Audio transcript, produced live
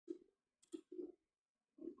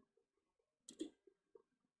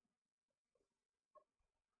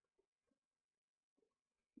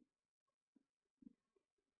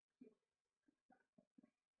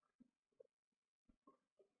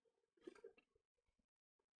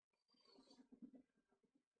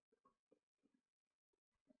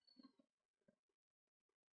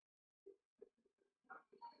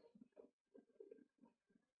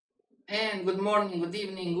And good morning, good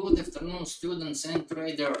evening, good afternoon, students and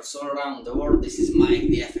traders all around the world. This is Mike,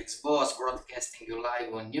 the FX Boss, broadcasting you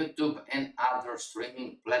live on YouTube and other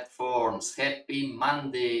streaming platforms. Happy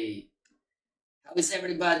Monday! How is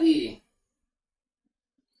everybody?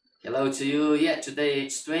 Hello to you. Yeah, today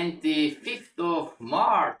it's 25th of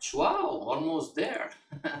March. Wow, almost there.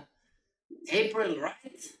 April,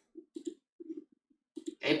 right?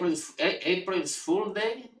 April's full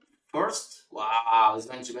day. First? Wow, it's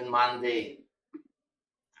going to be Monday.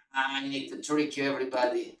 I need to trick you,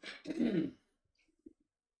 everybody.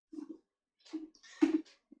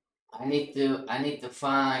 I need to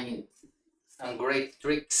find some great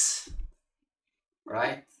tricks,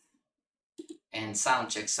 right? And sound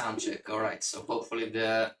check. All right. So hopefully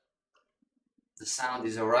the sound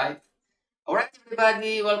is all right. All right,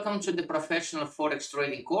 everybody. Welcome to the Professional Forex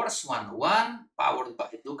Trading Course 101, powered by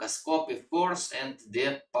Dukascope, of course, and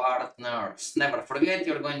the partners. Never forget,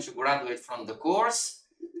 you're going to graduate from the course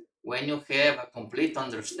when you have a complete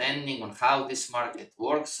understanding on how this market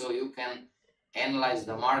works, so you can analyze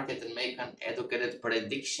the market and make an educated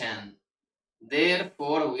prediction.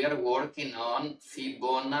 Therefore, we are working on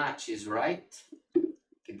Fibonacci's, right?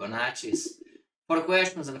 Fibonacci's. For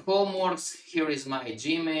questions and homeworks, here is my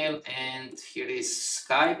Gmail and here is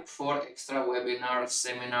Skype for extra webinars,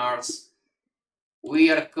 seminars.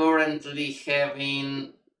 We are currently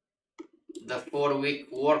having the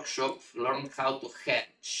 4-week workshop, Learn How to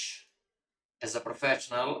Hedge. As a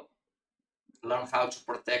professional, learn how to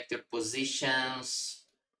protect your positions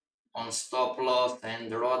on stop loss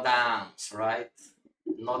and drawdowns, right?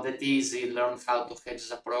 Not that easy. Learn how to hedge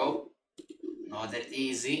as a pro. Not that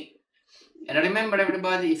easy. And remember,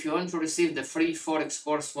 everybody, if you want to receive the free Forex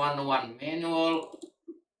Course 101 manual,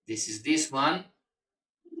 this is this one.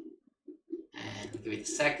 And give it a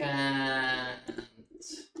second.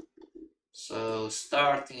 So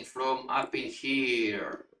starting from up in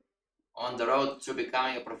here, on the road to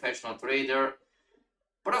becoming a professional trader,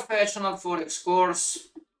 Professional Forex Course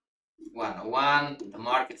 101, the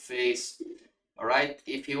market phase. All right,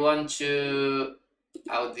 if you want to,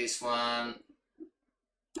 out this one.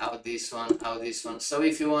 So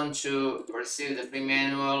if you want to receive the free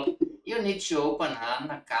manual, you need to open an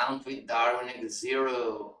account with Darwin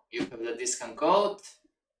X0. You have the discount code,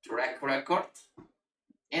 track record,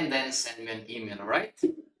 and then send me an email, right?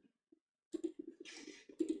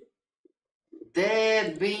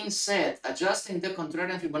 That being said, adjusting the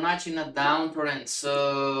Contrarian Fibonacci in a downtrend.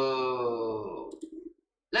 So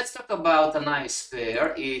let's talk about a nice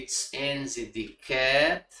pair. It's NZD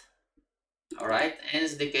CAD. All right,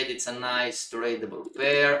 NZD CAD, it's a nice tradable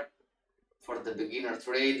pair for the beginner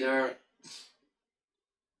trader.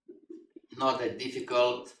 Not that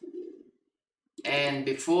difficult. And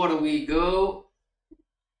before we go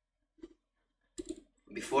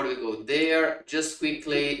there, just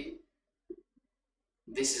quickly,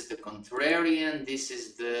 this is the Contrarian, this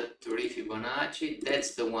is the 3 Fibonacci,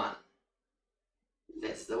 that's the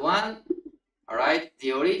one. All right,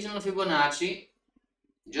 the original Fibonacci,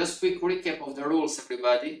 just quick recap of the rules,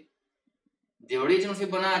 everybody. The original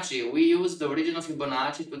Fibonacci, we use the original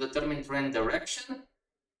Fibonacci to determine trend direction.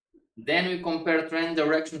 Then we compare trend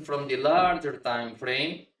direction from the larger time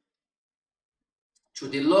frame to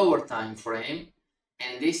the lower time frame,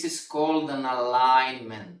 and this is called an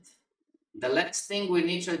alignment. The last thing we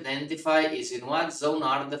need to identify is in what zone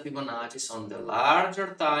are the Fibonacci's on the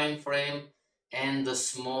larger time frame and the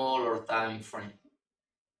smaller time frame.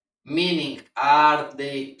 Meaning, are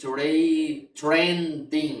they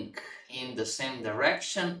trending in the same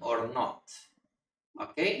direction or not?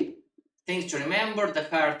 Okay? Things to remember: the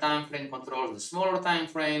higher time frame controls the smaller time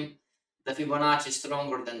frame. The Fibonacci is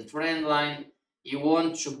stronger than the trend line. You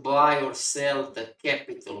want to buy or sell the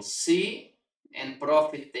capital C and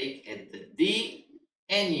profit take at the D,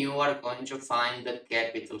 and you are going to find the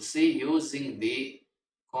capital C using the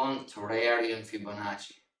Contrarian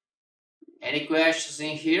Fibonacci. Any questions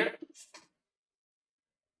in here?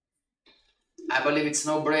 I believe it's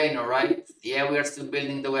no-brainer, right? Yeah, we are still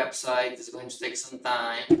building the website. It's going to take some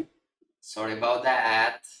time. Sorry about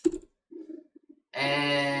that.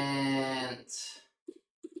 And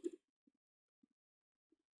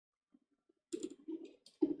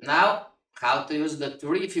now, how to use the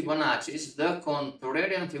 3 Fibonacci's, the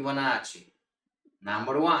Contrarian Fibonacci.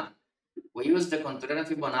 Number 1, we use the Contrarian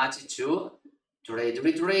Fibonacci to trade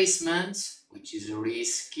retracements, which is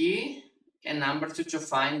risky. And number 2, to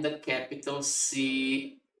find the capital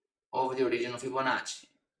C of the original Fibonacci.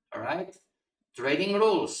 All right? Trading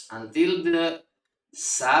rules: until the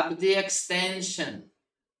sub-D extension,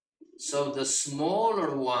 so the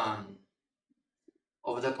smaller one,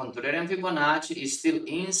 of the Contrarian Fibonacci is still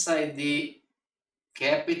inside the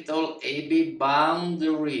capital AB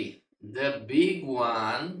boundary, the big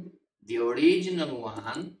one, the original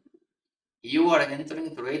one, you are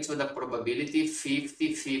entering trades with a probability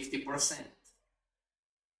 50-50%.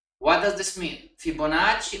 What does this mean?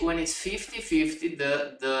 Fibonacci, when it's 50-50,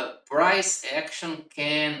 the price action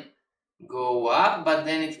can go up, but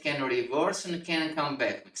then it can reverse and can come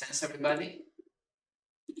back. Make sense, everybody?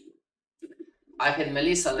 I had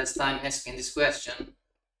Melissa last time asking this question,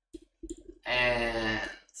 and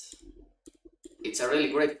it's a really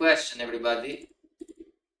great question, everybody.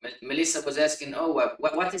 Melissa was asking, oh,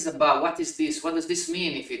 what is about, what is this, what does this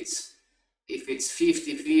mean if it's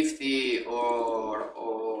 50-50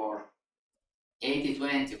 or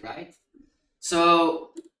 80-20, right?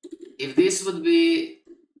 So if this would be,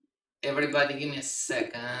 everybody give me a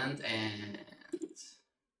second, and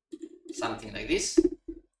something like this,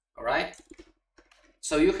 all right?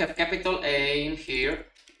 So you have capital A in here,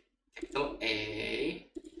 capital A,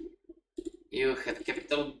 you have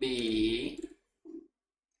capital B,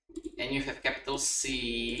 and you have capital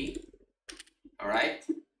C, all right?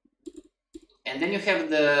 And then you have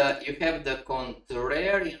the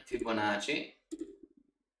Contrarian Fibonacci,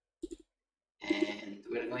 and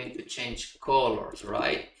we're going to change colors,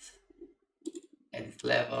 right? Edit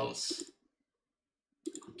levels,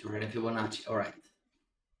 Contrarian Fibonacci, all right.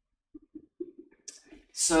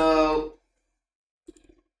 So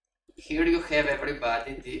here you have,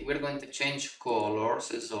 everybody, we're going to change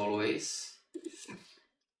colors as always.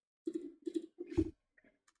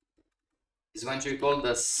 It's going to be called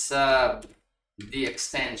the sub D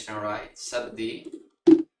extension, right? Sub D,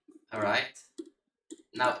 all right.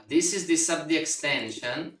 Now this is the sub D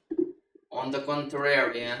extension on the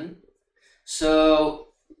Contrarian.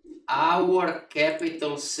 So our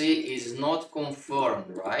capital C is not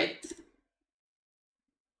confirmed, right?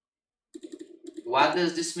 What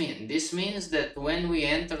does this mean? This means that when we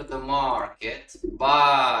enter the market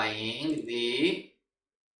buying the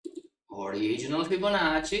original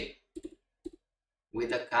Fibonacci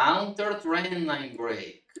with a counter trend line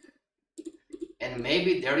break, and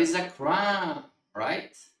maybe there is a crown,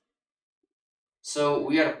 right? So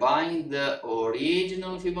we are buying the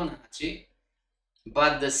original Fibonacci,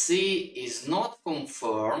 but the C is not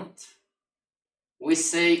confirmed. We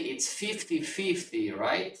say it's 50-50,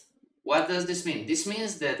 right? What does this mean? This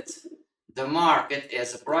means that the market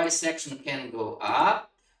as a price action can go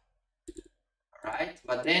up, right?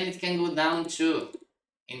 But then it can go down too,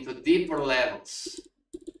 into deeper levels.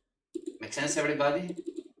 Make sense, everybody?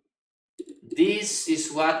 This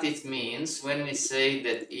is what it means when we say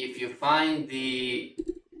that if you find the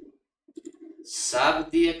sub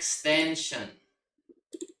D extension,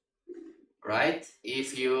 right?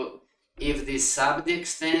 If the sub D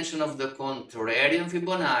extension of the Contrarian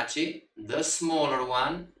Fibonacci, the smaller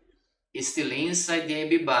one, is still inside the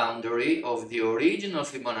AB boundary of the original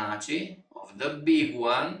Fibonacci, of the big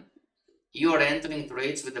one, you are entering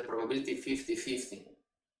trades with the probability 50-50.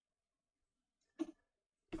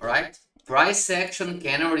 Alright? Price action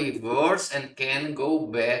can reverse and can go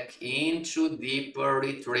back into deeper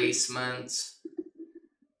retracements.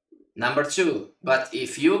 Number two, but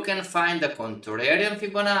if you can find the Contrarian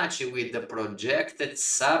Fibonacci with the projected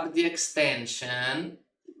sub D extension,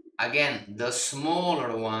 again, the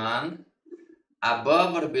smaller one,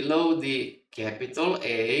 above or below the capital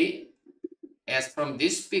A, as from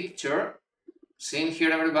this picture, seen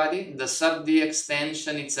here, everybody, the sub D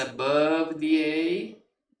extension, it's above the A,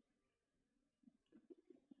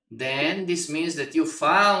 then this means that you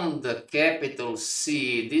found the capital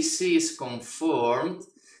C. This C is confirmed.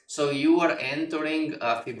 So you are entering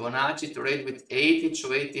a Fibonacci trade with 80 to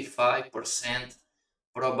 85%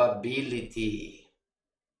 probability.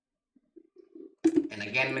 And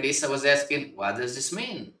again, Melissa was asking, what does this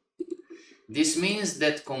mean? This means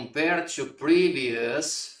that compared to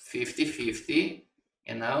previous 50-50,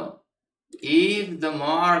 you know, if the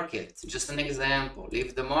market, just an example,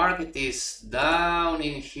 if the market is down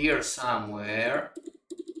in here somewhere,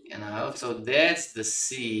 you know, so that's the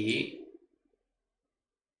C,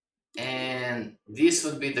 and this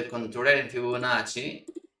would be the Contrarian Fibonacci,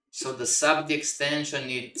 so the sub D extension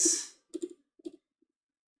is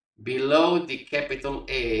below the capital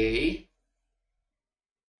A.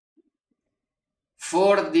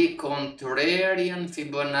 For the Contrarian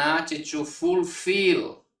Fibonacci to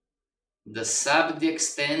fulfill the sub D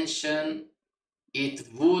extension, it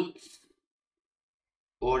would,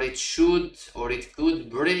 or it should, or it could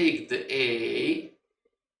break the A,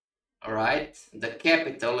 all right, the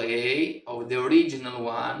capital A of the original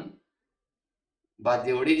one, but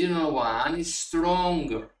the original one is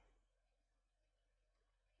stronger.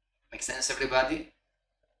 Make sense, everybody?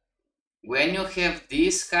 When you have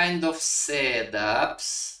this kind of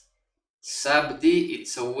setups, sub D,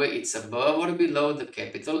 it's above or below the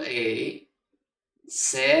capital A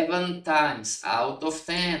 7 times out of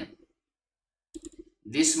 10.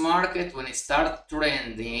 This market, when it starts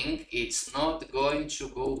trending, it's not going to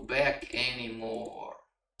go back anymore.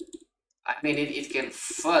 I mean, it can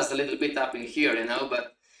fuzz a little bit up in here, you know,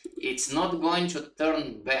 but it's not going to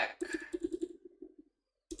turn back.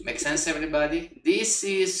 Make sense, everybody? This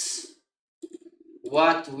is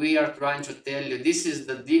what we are trying to tell you. This is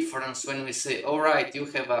the difference when we say, all right, you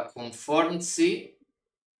have a conformity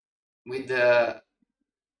with the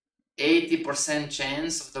 80%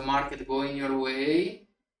 chance of the market going your way.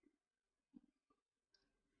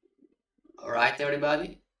 All right,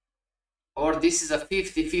 everybody? Or this is a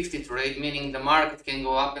 50-50 trade, meaning the market can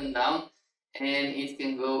go up and down and it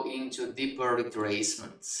can go into deeper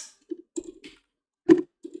retracements.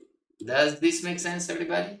 Does this make sense,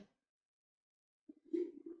 everybody?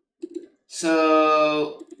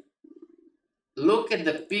 So look at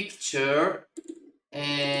the picture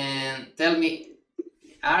and tell me,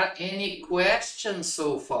 are any questions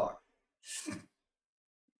so far?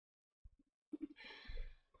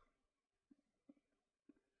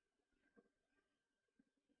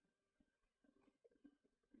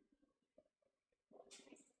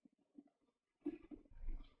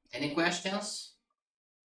 Any questions?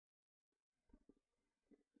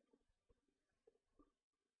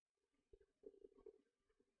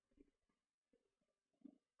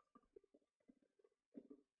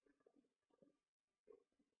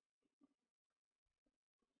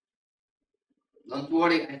 Don't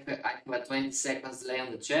worry, I have a 20 seconds delay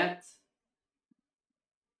on the chat.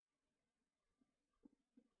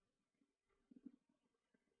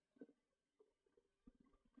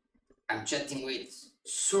 I'm chatting with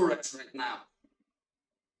Suraj right now.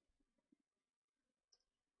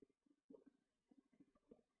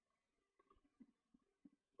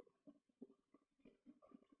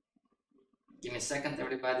 Give me a second,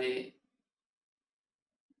 everybody.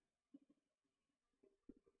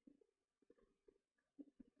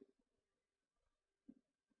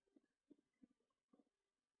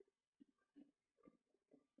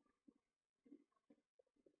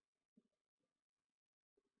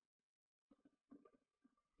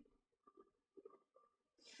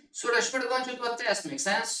 Suraj, we're going to do a test, make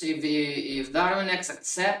sense? If Darwin X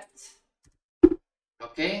accept,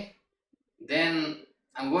 okay, then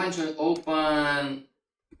I'm going to open,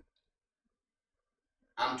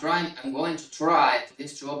 I'm going to try at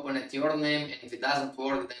least to open at your name, and if it doesn't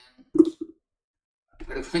work, then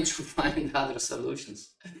we're going to find other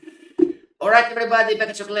solutions. All right, everybody,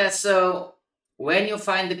 back to class. So when you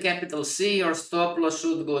find the capital C, your stop loss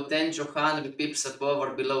should go 10 to 100 pips above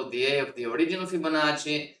or below the A of the original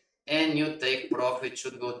Fibonacci, and you take profit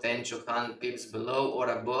should go 10 to 100 pips below or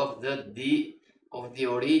above the D of the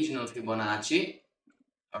original Fibonacci.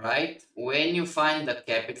 All right. When you find the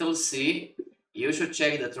capital C, you should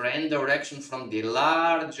check the trend direction from the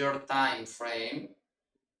larger time frame.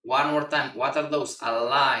 One more time, what are those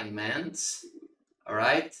alignments? All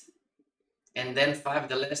right. And then 5,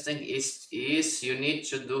 the last thing is you need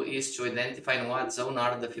to do is to identify in what zone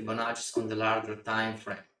are the Fibonacci's on the larger time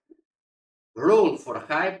frame. Rule: for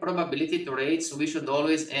high probability trades, we should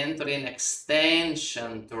always enter in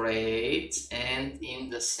extension trades and in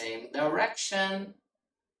the same direction.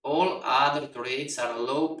 All other trades are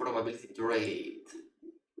low probability trade.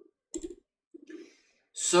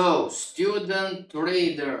 So, student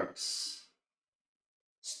traders,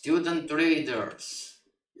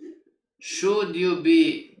 should you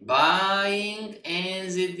be buying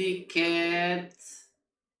NZD CAD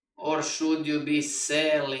or should you be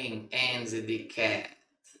selling NZD CAD?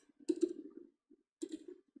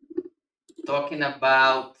 Talking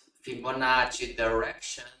about Fibonacci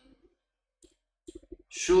direction,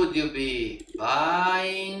 should you be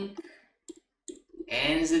buying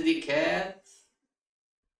NZD CAD?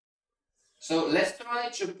 So let's try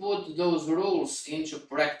to put those rules into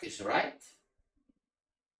practice, right?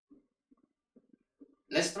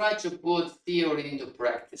 Let's try to put theory into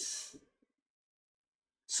practice.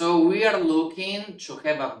 So we are looking to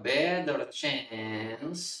have a better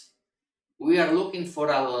chance. We are looking for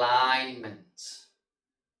alignment.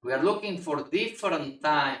 We are looking for different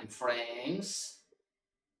time frames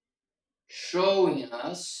showing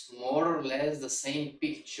us more or less the same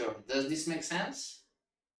picture. Does this make sense?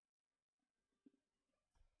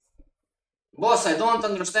 Boss, I don't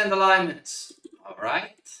understand alignments. All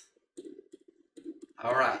right.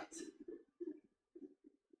 All right.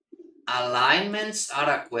 Alignments are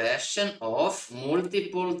a question of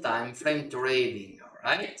multiple time frame trading. All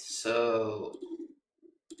right? So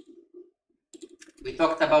we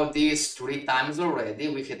talked about this 3 times already.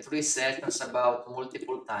 We had 3 sessions about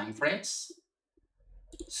multiple time frames.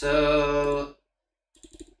 So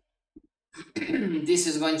this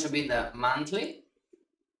is going to be the monthly.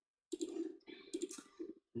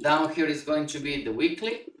 Down here is going to be the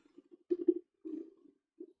weekly.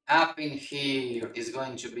 Up in here is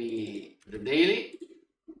going to be the daily.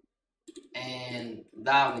 And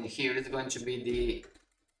down in here is going to be the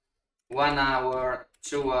 1 hour,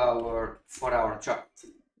 2 hour, 4 hour chart.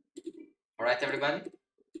 All right, everybody?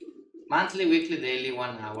 Monthly, weekly, daily,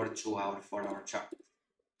 1 hour, 2 hour, 4 hour chart.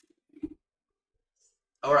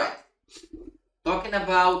 All right. Talking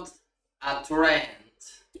about a trend.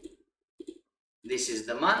 This is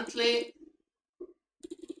the monthly.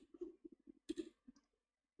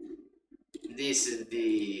 This is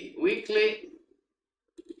the weekly.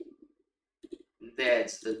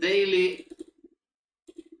 That's the daily.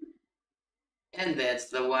 And that's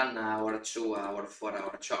the 1 hour, 2 hour, 4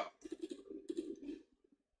 hour chart.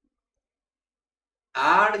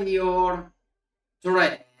 Are your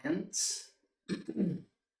trends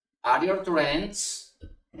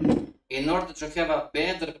in order to have a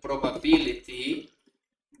better probability,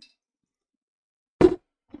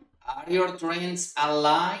 are your trends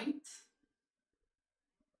aligned?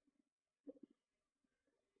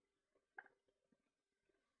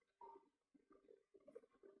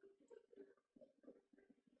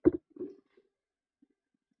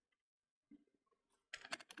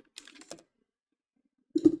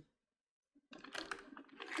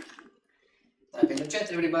 Type in the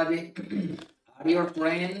chat, everybody. Are your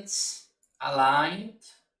trends aligned?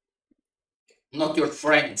 Not your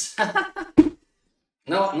friends.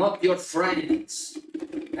 No, not your friends.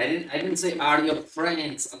 I didn't say are your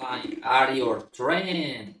friends aligned. Are your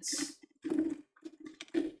trends?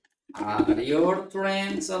 Are your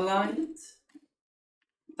trends aligned?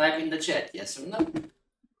 Type in the chat, yes or no.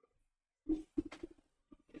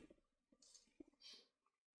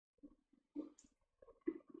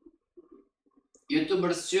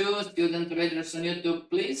 YouTubers too, student traders on YouTube,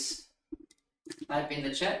 please type in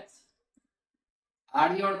the chat.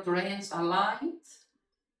 Are your trends aligned?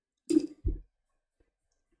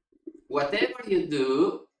 Whatever you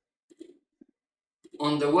do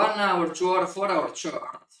on the 1 hour, 2 hour, 4 hour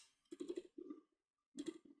chart,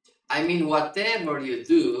 I mean, whatever you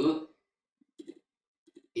do,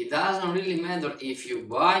 it doesn't really matter if you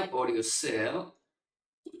buy or you sell.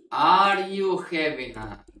 Are you having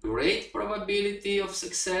a great probability of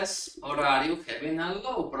success or are you having a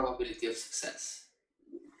low probability of success?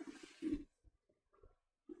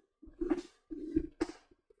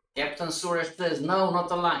 Captain Suresh says, no,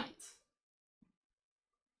 not aligned.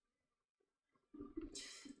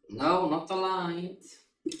 No, not aligned.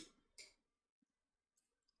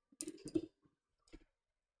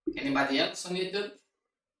 Anybody else on YouTube?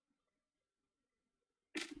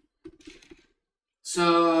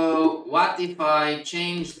 So what if I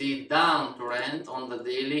change the downtrend on the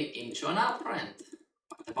daily into an uptrend?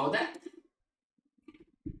 What about that?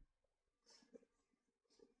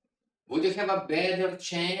 Would you have a better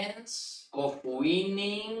chance of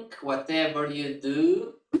winning whatever you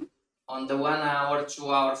do on the 1 hour, 2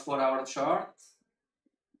 hour, 4 hour chart?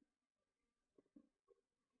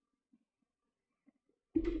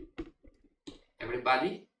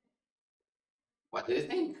 Everybody? What do you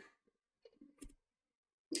think?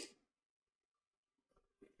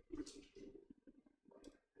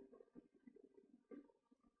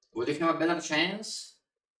 Would you have a better chance?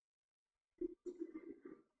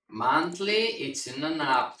 Monthly, it's in an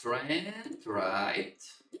uptrend, right?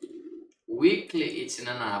 Weekly, it's in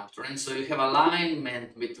an uptrend, so you have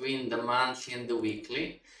alignment between the monthly and the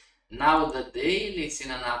weekly. Now the daily is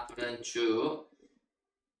in an uptrend too.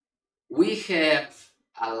 We have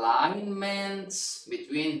alignments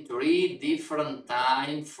between 3 different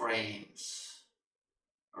time frames,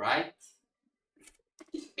 right?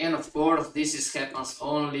 And of course, this happens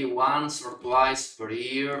only once or twice per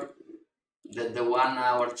year, that the 1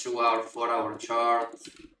 hour, 2 hour, 4 hour chart,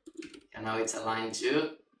 you know, it's aligned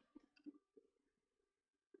too.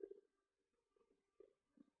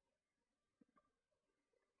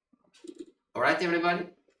 All right, everybody?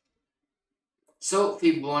 So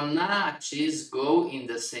Fibonacci's go in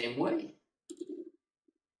the same way.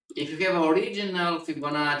 If you have original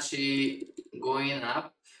Fibonacci going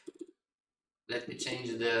up, let me change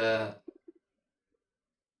the,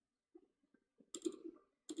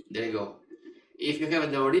 there you go. If you have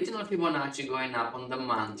the original Fibonacci going up on the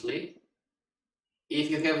monthly, if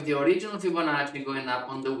you have the original Fibonacci going up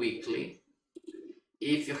on the weekly,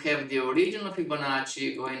 if you have the original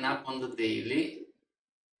Fibonacci going up on the daily,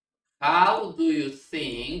 how do you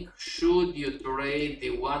think should you trade the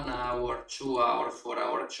 1 hour, 2 hour, 4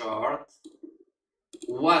 hour chart,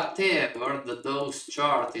 whatever those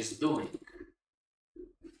chart is doing?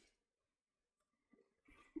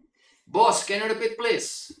 Boss, can you repeat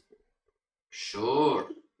please? Sure.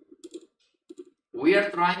 We are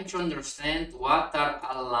trying to understand what are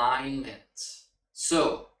alignments.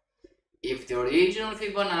 So, if the original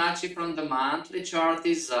Fibonacci from the monthly chart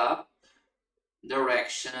is up,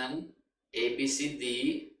 direction A, B, C,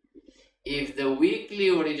 D. If the weekly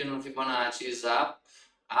original Fibonacci is up,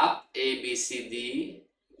 A, B, C, D.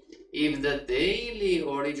 If the daily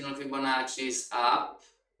original Fibonacci is up,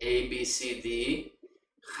 A, B, C, D.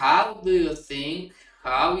 How do you think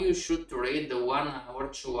how you should trade the 1 hour,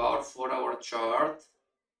 2 hour, 4 hour chart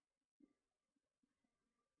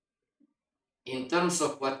in terms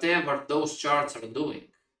of whatever those charts are doing?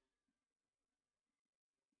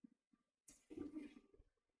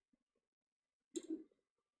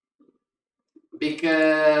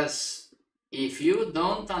 Because if you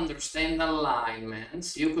don't understand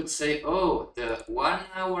alignments, you could say, oh, the 1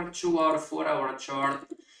 hour, 2 hour, 4 hour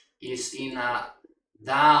chart is in a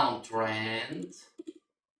downtrend,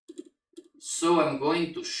 so I'm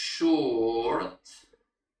going to short.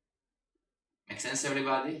 Make sense,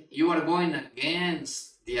 everybody? You are going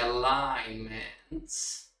against the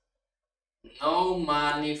alignments. No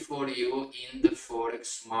money for you in the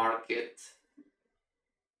Forex market.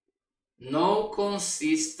 No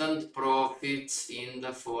consistent profits in the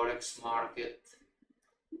Forex market.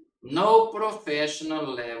 No professional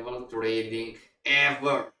level trading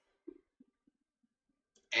ever.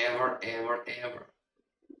 Ever, ever, ever.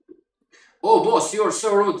 Oh, boss, you're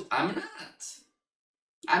so rude. I'm not.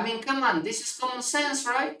 I mean, come on, this is common sense,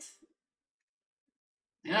 right?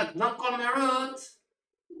 You know, don't call me rude.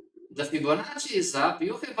 The Fibonacci is up,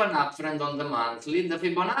 you have an uptrend on the monthly. The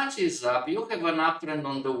Fibonacci is up, you have an uptrend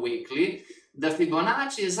on the weekly. The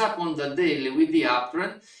Fibonacci is up on the daily with the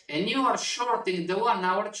uptrend, and you are shorting the 1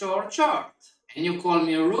 hour chart. And you call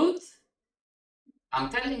me rude? I'm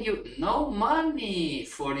telling you, no money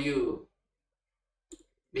for you.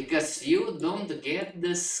 Because you don't get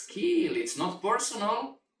the skill. It's not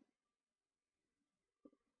personal.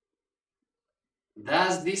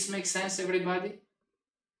 Does this make sense, everybody?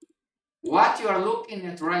 What you are looking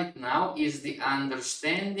at right now is the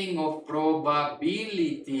understanding of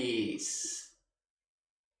probabilities.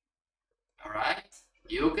 All right?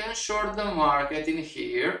 You can short the market in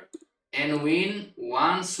here and win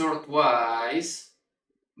once or twice,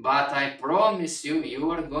 but I promise you, you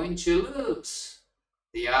are going to lose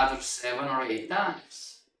the other 7 or 8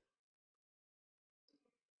 times.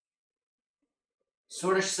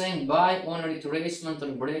 Suresh saying buy on retracement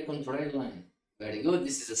or break on trend line. Very good.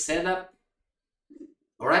 This is a setup.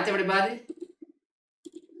 All right, everybody.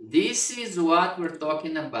 This is what we're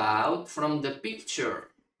talking about from the picture.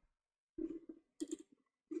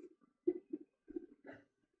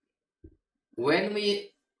 When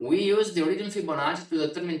we use the original Fibonacci to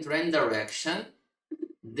determine trend direction,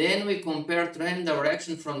 then we compare trend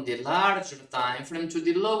direction from the larger time frame to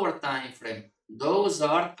the lower time frame. Those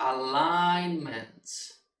are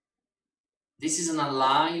alignments. This is an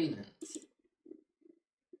alignment.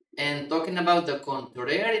 And talking about the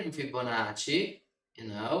contrarian Fibonacci, you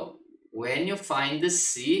know, when you find the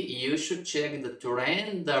C, you should check the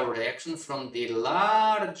trend direction from the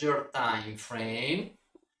larger time frame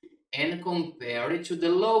and compare it to the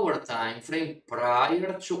lower time frame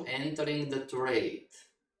prior to entering the trade.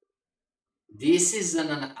 This is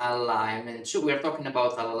an alignment. So we're talking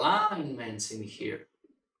about alignments in here.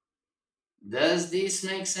 Does this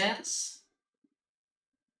make sense?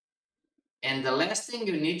 And the last thing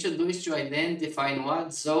you need to do is to identify in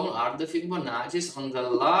what zone are the Fibonacci's on the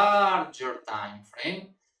larger time frame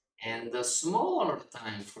and the smaller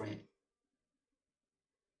time frame.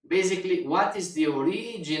 Basically, what is the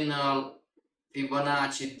original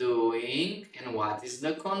Fibonacci doing and what is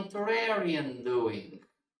the contrarian doing?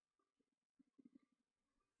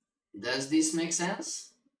 Does this make sense?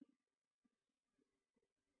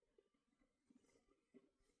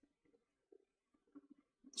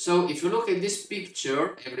 So if you look at this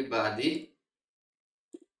picture, everybody,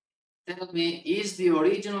 tell me, is the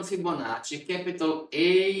original Fibonacci capital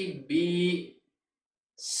A, B,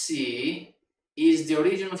 C, is the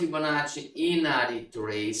original Fibonacci in a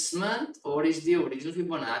retracement or is the original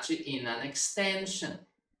Fibonacci in an extension?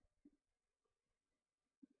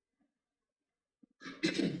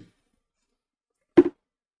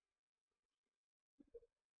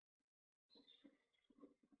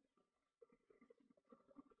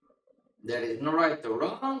 There is no right or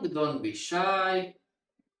wrong, don't be shy.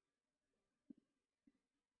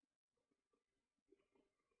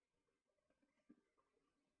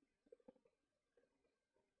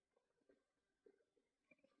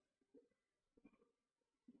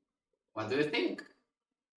 What do you think?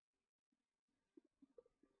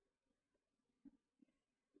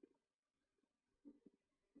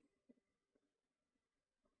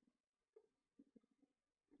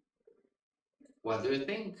 What do you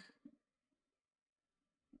think?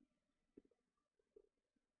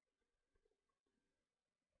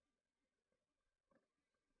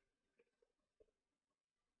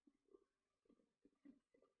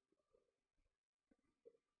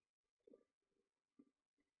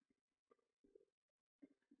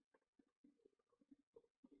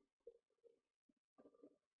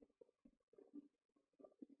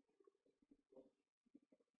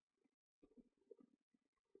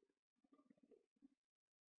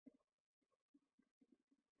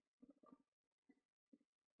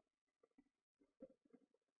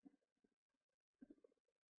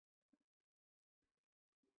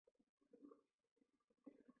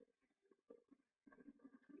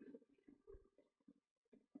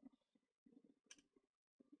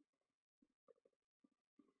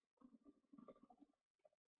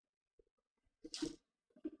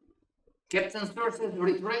 Captain Surface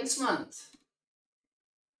retracement.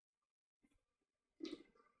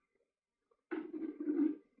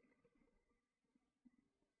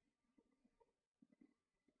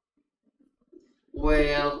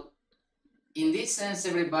 Well, in this sense,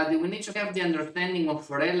 everybody, we need to have the understanding of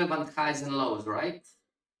relevant highs and lows, right?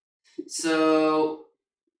 So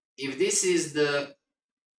if this is the,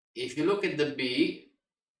 if you look at the B,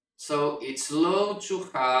 so it's low to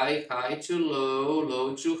high, high to low,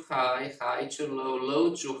 low to high, high to low,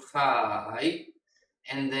 low to high.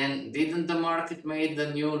 And then didn't the market make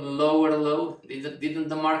the new lower low? Didn't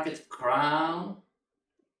the market crown?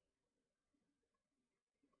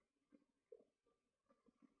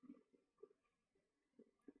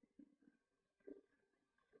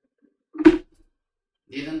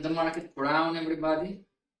 Didn't the market crown, everybody?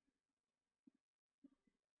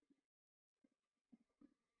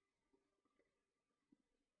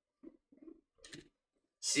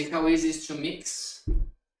 See how easy it is to mix?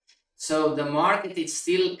 So the market is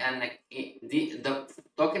still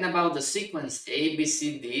talking about the sequence A, B,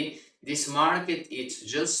 C, D. This market, it's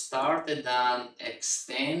just started an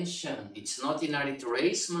extension. It's not in a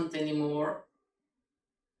retracement anymore.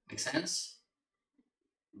 Make sense?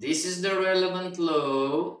 This is the relevant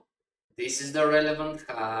low. This is the relevant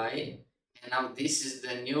high. And now this is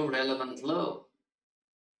the new relevant low.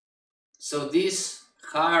 So this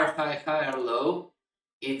higher high, higher low,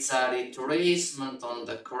 it's a retracement on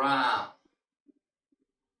the crown.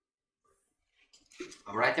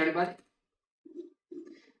 All right, everybody?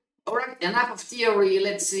 All right, enough of theory.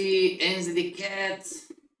 Let's see NZD cat,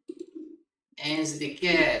 NZD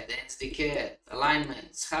cat, NZD cat,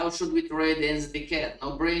 alignments. How should we trade NZD cat?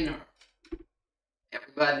 No brainer.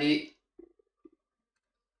 Everybody,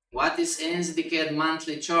 what is NZD cat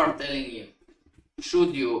monthly chart telling you?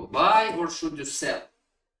 Should you buy or should you sell?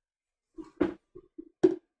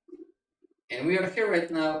 And we are here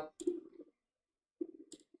right now.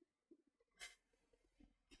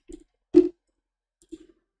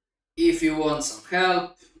 If you want some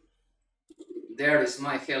help, there is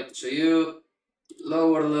my help to you.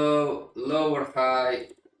 Lower low, lower high.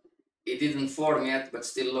 It didn't form yet, but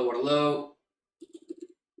still lower low.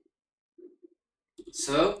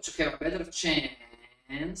 So to have a better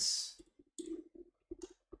chance,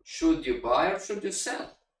 should you buy or should you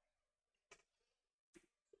sell?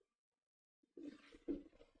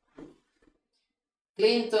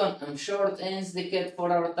 Clinton, I'm short NZD cat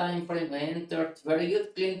 4 hour time frame entered. Very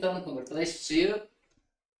good, Clinton. Congratulations to you.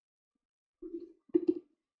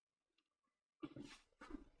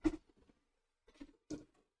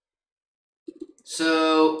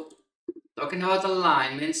 So, talking about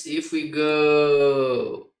alignments, if we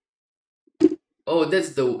go, oh,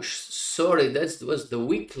 that's the, sorry, that was the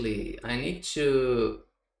weekly. I need to,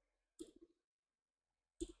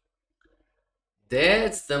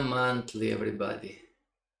 that's the monthly, everybody.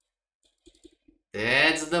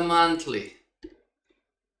 That's the monthly.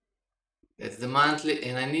 That's the monthly,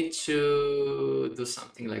 and I need to do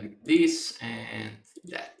something like this and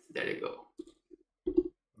that. There you go.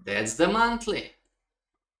 That's the monthly.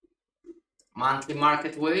 Monthly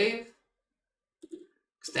market wave.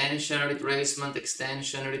 Extension, retracement,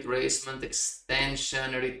 extension, retracement,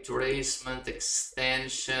 extension, retracement,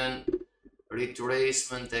 extension,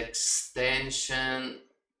 retracement, extension,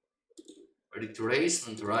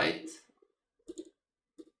 retracement, right?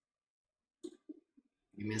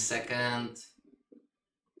 Give me a second.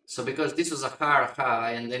 So because this was a higher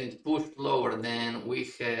high and then it pushed lower, then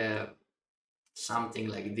we have something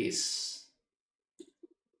like this. It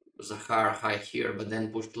was a higher high here, but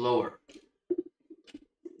then pushed lower.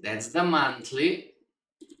 That's the monthly.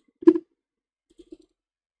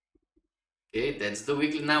 Okay, that's the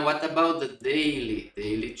weekly. Now what about the daily?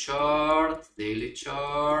 Daily chart, daily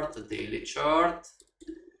chart, daily chart.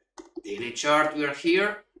 Daily chart, we are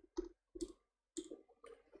here.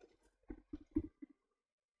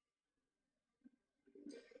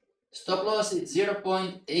 Stop loss is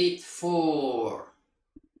 0.84.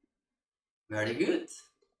 Very good.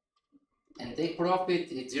 And take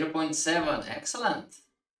profit is 0.7. Excellent.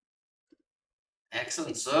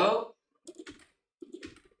 Excellent. So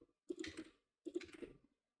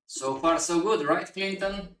far so good, right,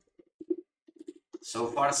 Clinton? So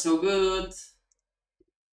far so good.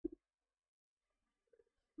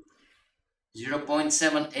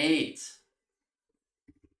 0.78.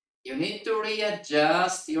 You need to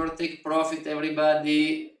readjust your take profit,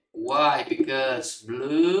 everybody. Why? Because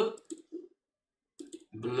blue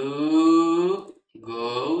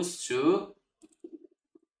goes to,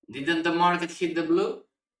 didn't the market hit the blue?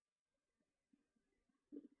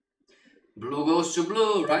 Blue goes to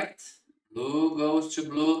blue, right? Blue goes to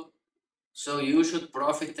blue. So you should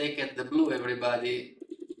profit take at the blue, everybody.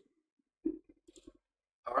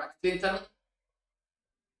 All right, Clinton?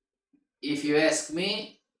 If you ask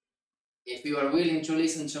me, if you are willing to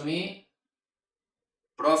listen to me,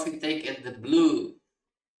 profit take at the blue.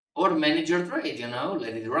 Or manage your trade, you know,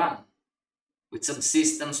 let it run. With some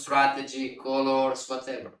system, strategy, colors,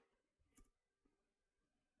 whatever.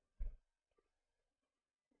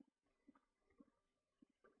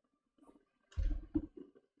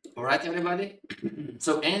 All right, everybody?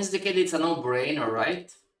 So ends decade, it's a no-brainer,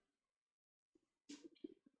 right?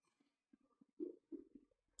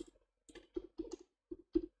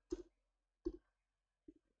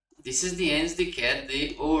 This is the ends decade,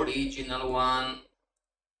 the original one.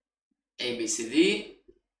 ABCD.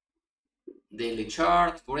 Daily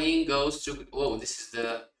chart. Green goes to, oh, this is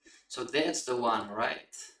the, so that's the one,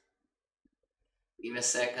 right? Give me a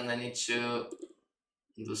second, I need to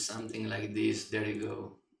do something like this. There you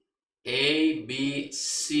go. A, B,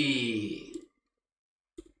 C.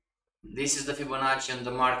 This is the Fibonacci on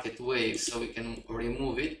the market wave, so we can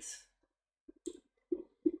remove it.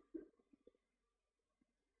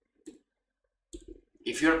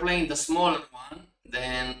 If you're playing the smaller one,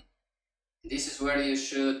 then this is where you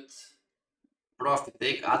should profit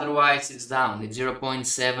take. Otherwise, it's down. It's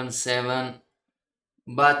 0.77,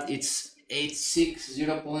 but it's 86,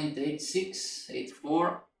 0.86,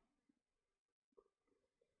 84.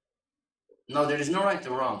 No, there is no right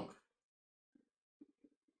or wrong.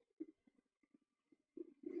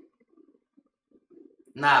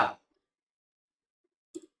 Now,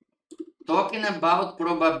 talking about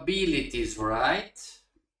probabilities, right?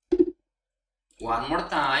 One more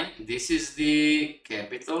time, this is the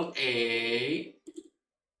capital A.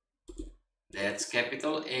 That's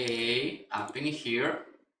capital A up in here.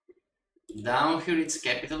 Down here it's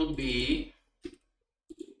capital B.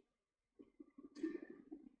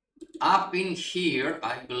 Up in here,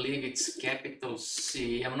 I believe it's capital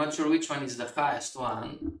C. I'm not sure which one is the highest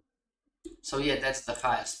one. So yeah, that's the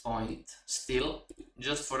highest point still.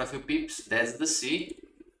 Just for a few pips, that's the C.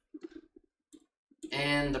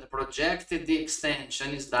 And the projected, the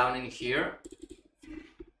extension is down in here.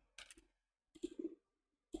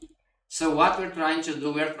 So what we're trying to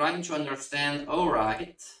do, we're trying to understand, all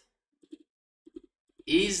right,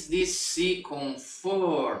 is this C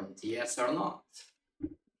confirmed, yes or not?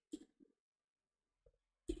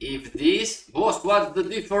 If this, boss, what's the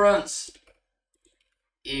difference?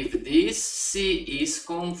 If this C is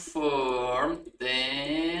confirmed,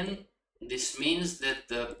 then this means that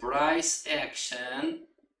the price action,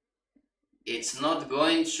 it's not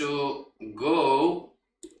going to go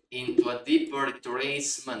into a deeper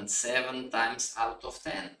retracement 7 times out of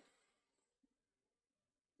 10.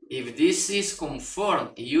 If this is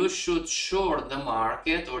confirmed, you should short the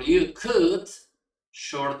market, or you could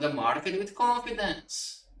short the market with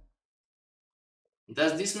confidence.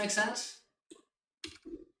 Does this make sense?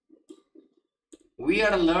 We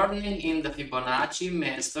are learning in the Fibonacci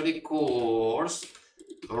Mastery course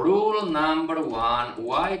rule number 1,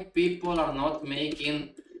 why people are not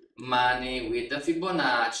making money with the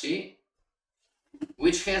Fibonacci,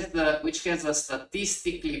 which has a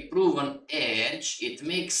statistically proven edge. It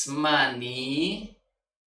makes money,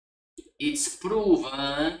 it's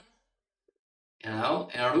proven, you know.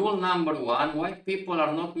 And rule number 1, why people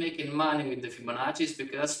are not making money with the Fibonacci is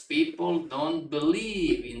because people don't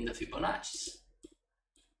believe in the Fibonacci.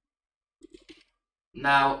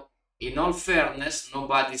 Now, in all fairness,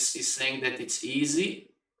 nobody is saying that it's easy,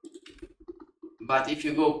 but if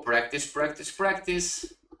you go practice,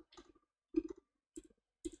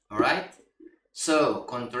 all right? So,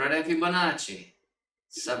 Contrarian Fibonacci,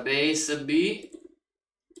 sub A, sub B,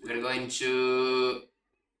 we're going to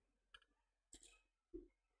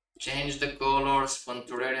change the colors,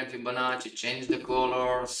 Contrarian Fibonacci, change the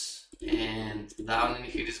colors, and down in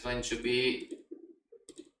here is going to be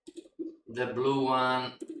the blue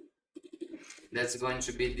one. That's going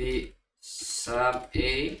to be the sub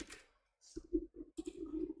A,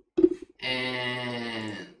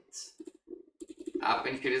 and up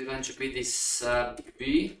in here is going to be the sub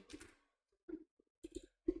B,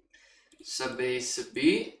 sub A, sub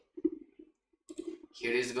B.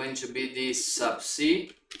 Here is going to be the sub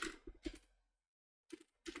C.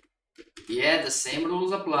 Yeah, the same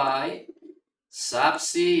rules apply. Sub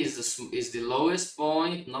C is the lowest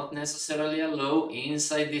point, not necessarily a low,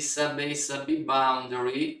 inside the sub A, sub B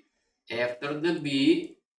boundary after the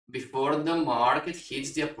B, before the market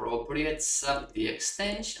hits the appropriate sub D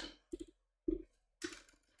extension,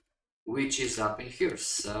 which is up in here,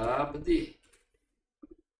 sub D.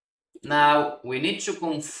 Now, we need to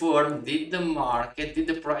confirm, did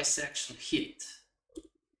the price action hit?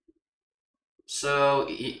 So,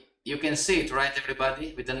 you can see it, right,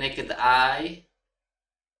 everybody? With the naked eye,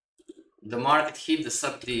 the market hit the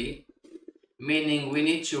sub D, meaning we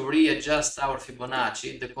need to readjust our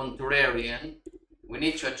Fibonacci, the Contrarian. We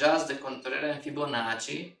need to adjust the Contrarian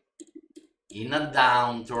Fibonacci in a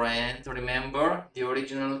downtrend. Remember, the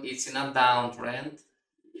original is in a downtrend.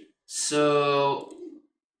 So,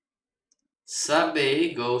 sub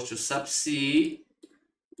A goes to sub C,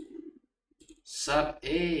 sub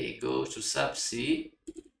A goes to sub C,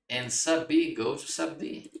 and sub B goes to sub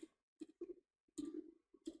D.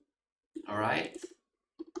 All right.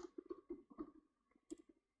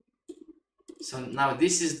 So now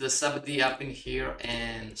this is the sub D up in here,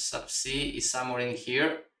 and sub C is somewhere in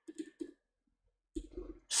here.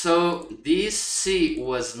 So this C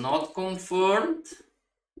was not confirmed.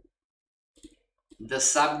 The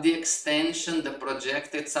sub D extension, the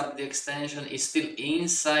projected sub D extension, is still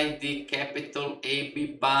inside the capital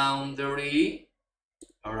AB boundary.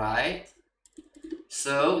 All right.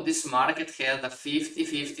 So this market had a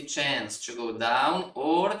 50-50 chance to go down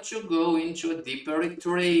or to go into a deeper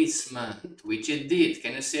retracement, which it did.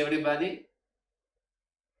 Can you see, everybody?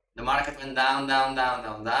 The market went down, down, down,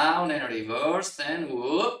 down, down, and reversed, and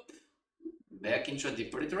whoop, back into a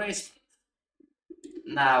deeper retracement.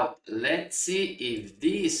 Now, let's see if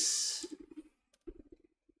this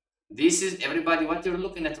is, everybody, what you're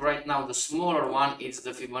looking at right now, the smaller one, is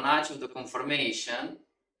the Fibonacci of the confirmation,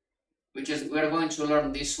 which is we're going to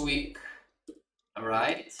learn this week. All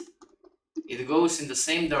right, it goes in the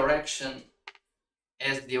same direction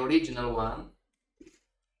as the original one.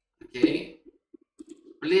 Okay,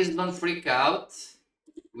 please don't freak out.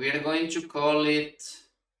 We are going to call it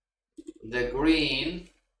the green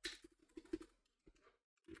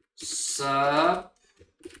sub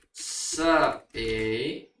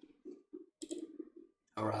A.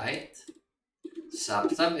 All right,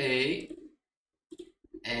 sub A.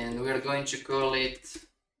 And we're going to call it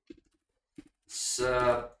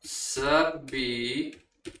sub B,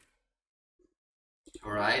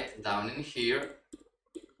 all right, down in here,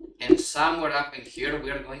 and somewhere up in here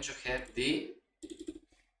we are going to have the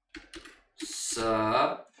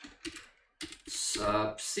sub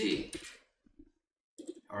C,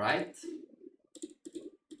 all right.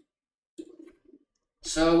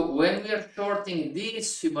 So when we are shorting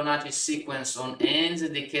this Fibonacci sequence on any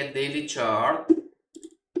decade daily chart,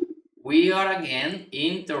 we are again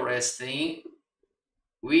interested,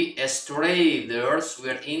 we as traders, we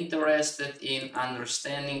are interested in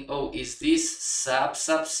understanding, oh, is this sub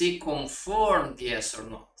C confirmed, yes or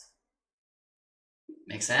not?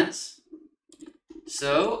 Make sense?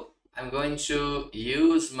 So I'm going to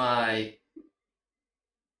use my,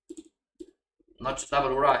 not to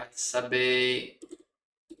double write, sub A,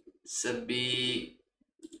 sub B,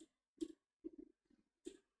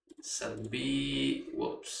 sub B,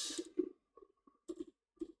 whoops,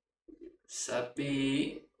 sub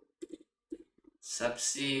B, sub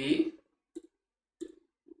C.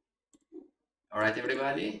 All right,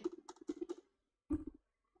 everybody.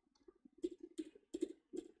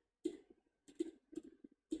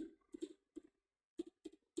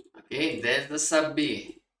 Okay, that's the sub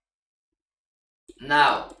B.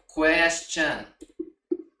 Now, question.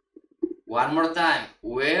 One more time,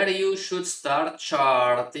 where you should start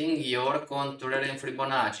charting your Contrarian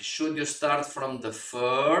Fibonacci? Should you start from the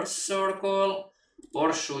first circle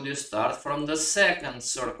or should you start from the second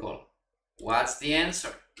circle? What's the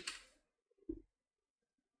answer?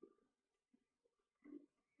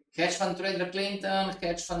 Hedge Fund Trader Clinton,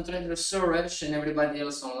 Hedge Fund Trader Suresh, and everybody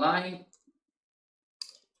else online.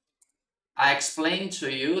 I explained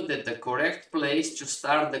to you that the correct place to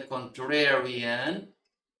start the contrarian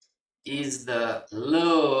is the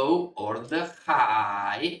low or the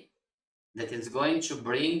high that is going to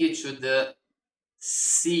bring you to the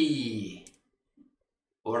C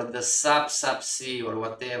or the sub C or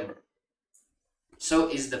whatever. So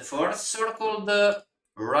is the first circle the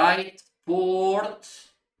right port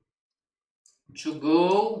to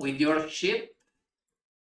go with your ship?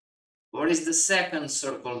 Or is the second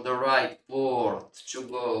circle the right port to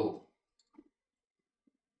go?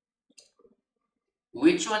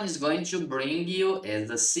 Which one is going to bring you as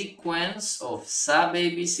a sequence of sub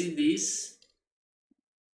ABCDs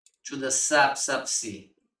to the sub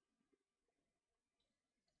C?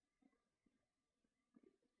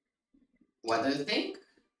 What do you think?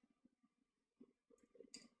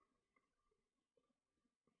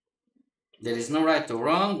 There is no right or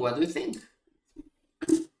wrong. What do you think?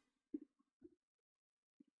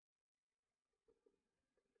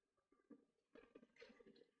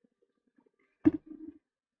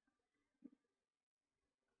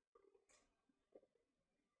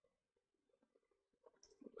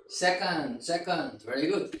 Second, very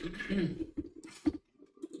good.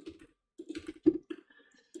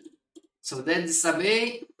 So that's the sub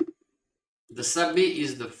A. The sub B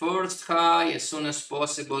is the first high as soon as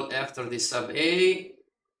possible after the sub A.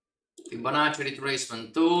 Fibonacci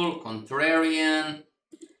retracement tool, contrarian.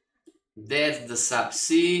 That's the sub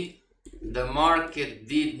C. The market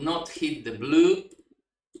did not hit the blue.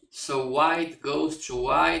 So white goes to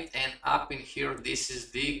white, and up in here, this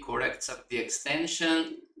is the correct sub D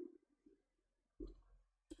extension.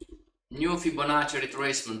 New Fibonacci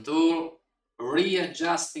retracement tool,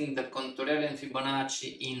 readjusting the contrarian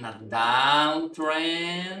Fibonacci in a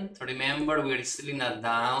downtrend. Remember, we're still in a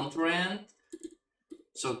downtrend.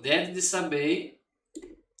 So that's the sub A,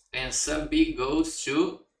 and sub B goes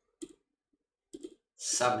to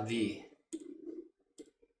sub D.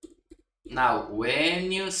 Now,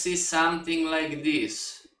 when you see something like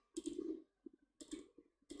this,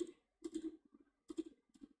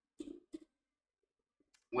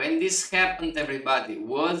 when this happened, everybody,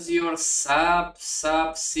 was your sub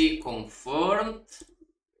C confirmed?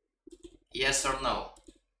 Yes or no?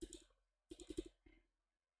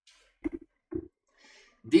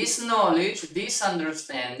 This knowledge, this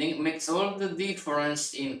understanding makes all the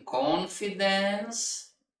difference in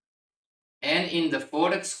confidence and in the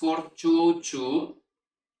Forex Course 202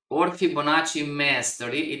 or Fibonacci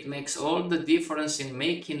Mastery. It makes all the difference in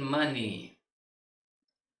making money.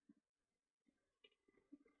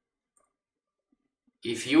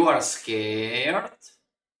 If you are scared,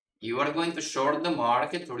 you are going to short the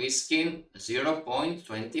market risking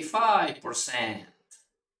 0.25%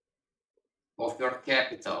 of your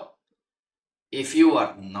capital. If you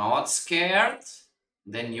are not scared,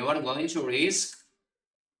 then you are going to risk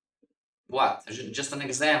what? Just an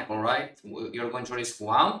example, right? You're going to risk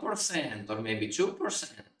 1% or maybe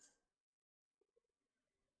 2%.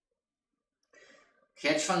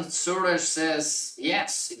 Hedge fund Suraj says,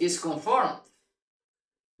 yes, it is confirmed.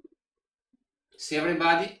 See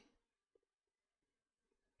everybody?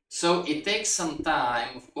 So it takes some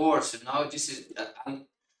time, of course, you know, this is,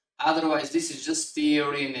 otherwise this is just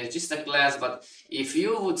theory and it's just a class, but if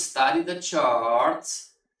you would study the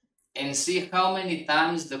charts and see how many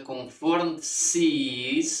times the confirmed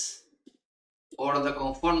C's or the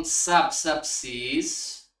confirmed sub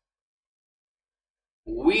C's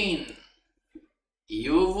win,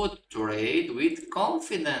 you would trade with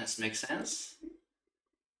confidence. Make sense?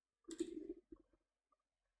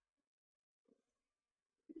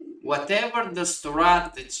 Whatever the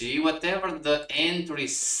strategy, whatever the entry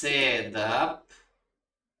setup,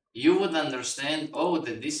 you would understand, oh,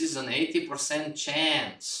 that this is an 80%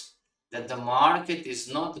 chance that the market is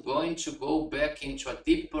not going to go back into a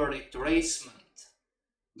deeper retracement.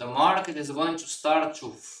 The market is going to start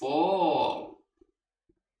to fall.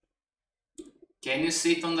 Can you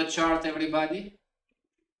see it on the chart, everybody?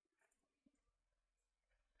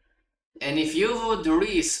 And if you would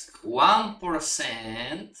risk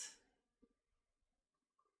 1%,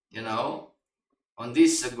 you know, on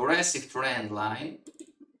this aggressive trend line,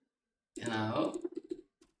 you know,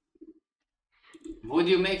 would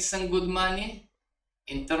you make some good money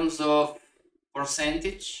in terms of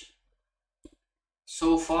percentage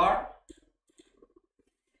so far?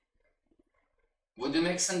 Would you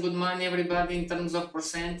make some good money, everybody, in terms of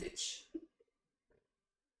percentage?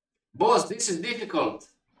 Boss, this is difficult.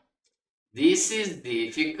 This is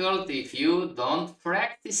difficult if you don't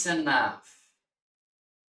practice enough.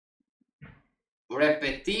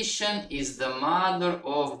 Repetition is the mother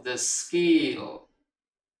of the skill.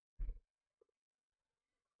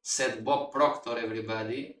 said Bob Proctor,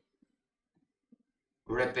 everybody.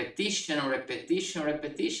 Repetition, repetition,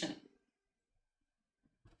 repetition.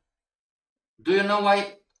 Do you know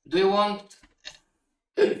why? Do you want?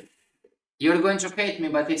 You're going to hate me,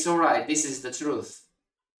 but it's all right. This is the truth.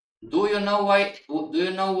 Do you know why? Do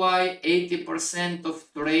you know why 80% of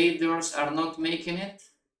traders are not making it?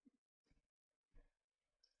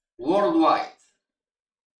 Worldwide.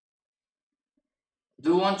 Do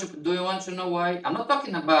you want to know why? I'm not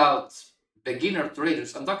talking about beginner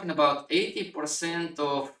traders. I'm talking about 80%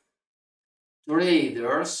 of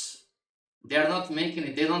traders. They are not making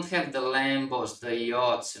it. They don't have the Lambos, the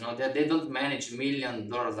yachts. You know, they don't manage $1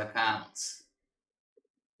 million accounts.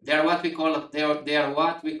 They are what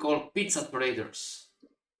we call pizza traders.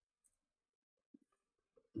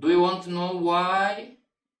 Do you want to know why?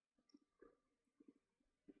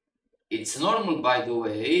 It's normal, by the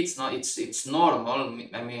way. It's normal.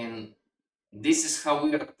 I mean, this is how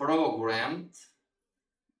we are programmed.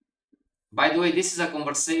 By the way, this is a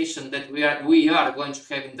conversation that we are going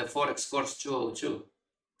to have in the Forex course 202.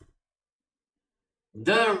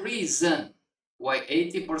 The reason why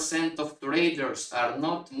 80% of traders are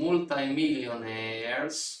not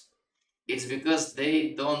multimillionaires is because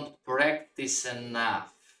they don't practice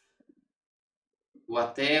enough.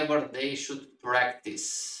 Whatever they should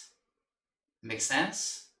practice. Make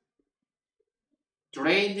sense?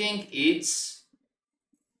 Trading is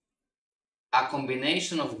a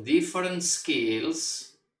combination of different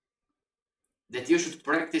skills that you should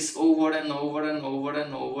practice over and over and over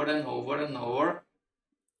and over and over and over.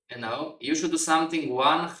 You know, you should do something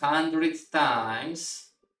 100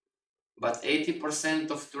 times, but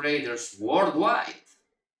 80% of traders worldwide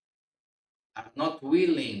are not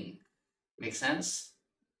willing. Make sense?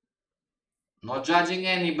 Not judging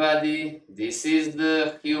anybody. This is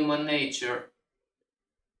the human nature.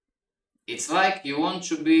 It's like you want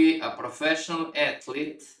to be a professional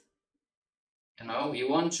athlete. You know, you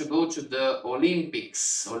want to go to the Olympic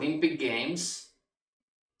Games.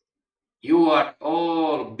 You are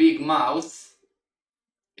all big mouth,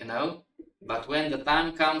 you know, but when the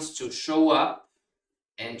time comes to show up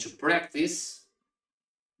and to practice,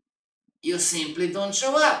 you simply don't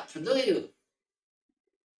show up, do you?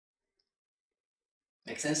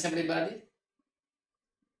 Make sense, everybody?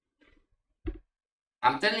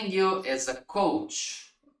 I'm telling you, as a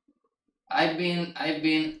coach, I've been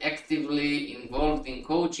actively involved in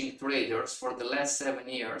coaching traders for the last 7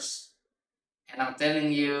 years, and I'm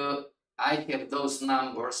telling you, I have those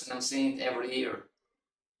numbers, and I'm seeing it every year.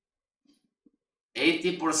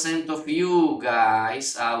 80% of you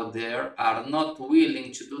guys out there are not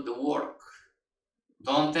willing to do the work.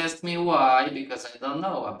 Don't ask me why, because I don't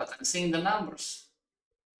know, but I'm seeing the numbers.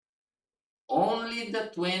 Only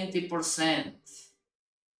the 20%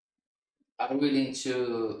 are willing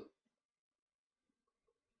to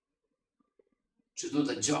do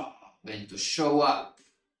the job and to show up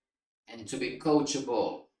and to be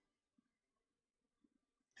coachable.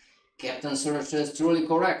 Captain Search is truly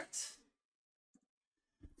correct.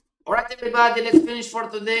 All right, everybody, let's finish for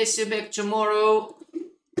today. See you back tomorrow.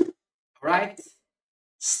 All right?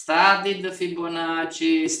 Study the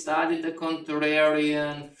Fibonacci, study the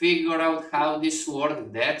Contrarian, figure out how this works.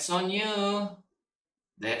 That's on you.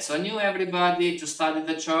 That's on you, everybody, to study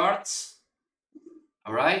the charts.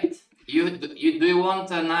 All right? Do you want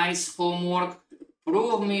a nice homework?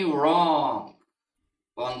 Prove me wrong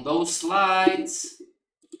on those slides.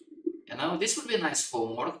 You know, this would be a nice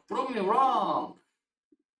homework. Prove me wrong.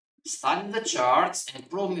 Study the charts and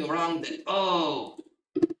prove me wrong that, oh,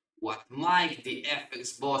 what Mike, the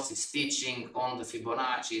FX boss, is teaching on the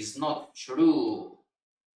Fibonacci is not true.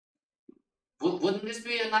 Wouldn't this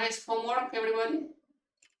be a nice homework, everybody?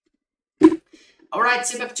 All right,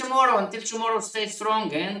 see you back tomorrow. Until tomorrow, stay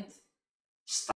strong and